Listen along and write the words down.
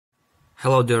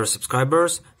Hello dear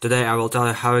subscribers, today I will tell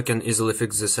you how you can easily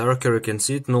fix this error. Here you can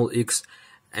see it,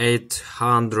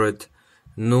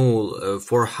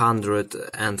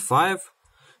 0x80004005.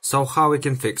 So how we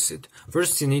can fix it?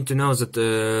 First you need to know that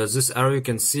this error you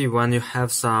can see when you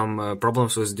have some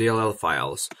problems with DLL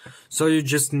files. So you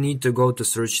just need to go to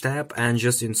search tab, and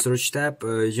just in search tab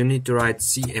you need to write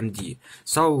CMD.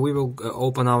 So we will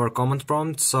open our command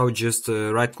prompt, so just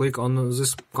right click on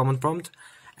this command prompt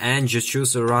and just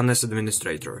choose Run as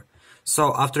Administrator.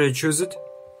 So after you choose it,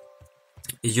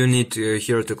 you need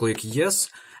here to click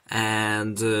Yes,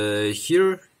 and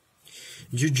here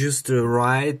you just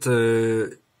write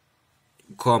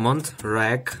command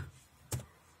rec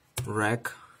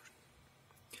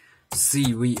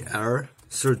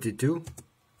cvr32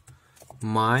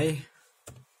 my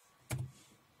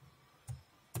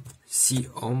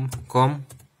com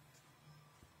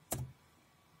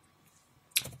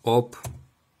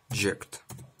object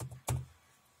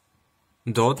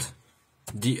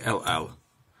 .dll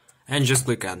and just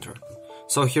click enter.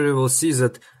 So here you will see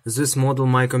that this model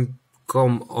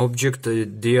my.com object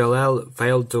DLL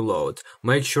failed to load.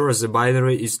 Make sure the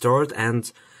binary is stored and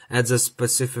add the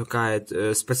specified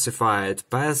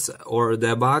path or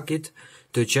debug it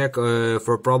to check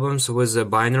for problems with the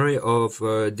binary of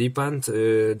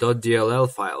depend.dll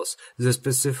files. The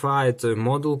specified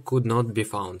model could not be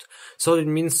found. So it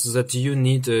means that you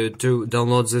need to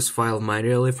download this file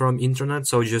manually from internet.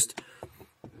 So just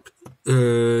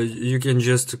you can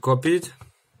just copy it.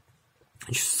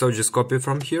 So just copy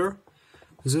from here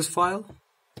this file.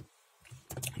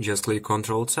 Just click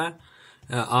Ctrl+C.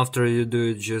 After you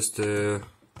do it, just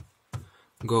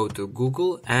go to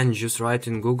Google and just write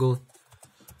in Google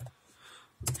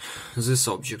this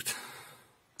object.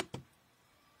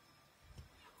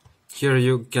 Here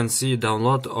you can see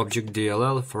download object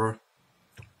DLL for.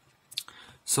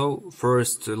 So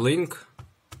first link,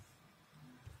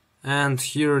 and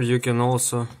here you can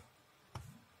also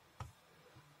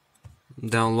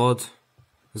download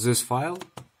this file.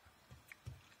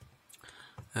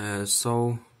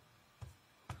 So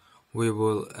we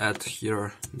will add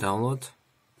here download.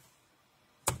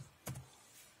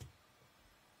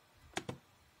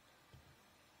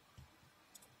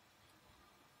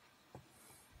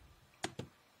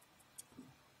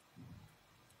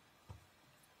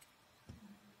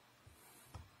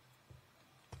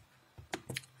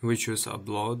 We choose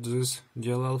upload this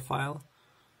DLL file.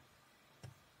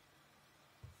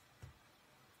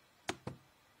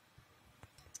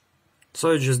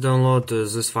 So you just download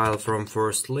this file from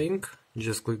first link,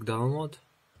 just click download,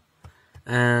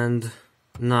 and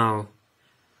now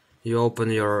you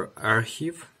open your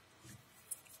archive.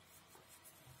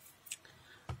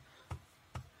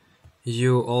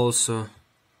 You also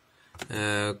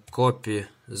copy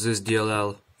this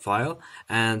DLL file,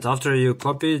 and after you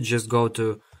copy, just go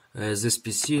to this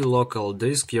PC local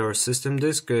disk, your system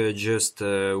disk, just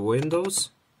Windows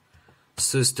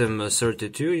System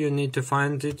 32, you need to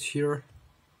find it here.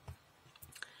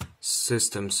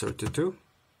 System 32,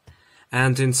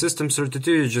 and in System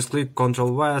 32 you just click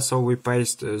Ctrl+Y, so we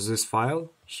paste this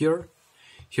file here.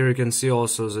 Here you can see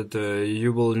also that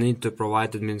you will need to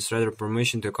provide administrator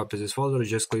permission to copy this folder.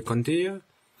 Just click Continue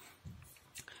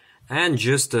and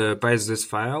just paste this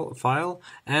file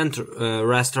and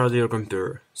restart your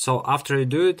computer. So after you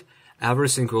do it,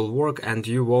 everything will work and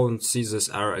you won't see this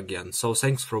error again. So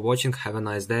thanks for watching, have a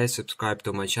nice day, subscribe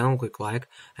to my channel, click like,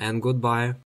 and goodbye.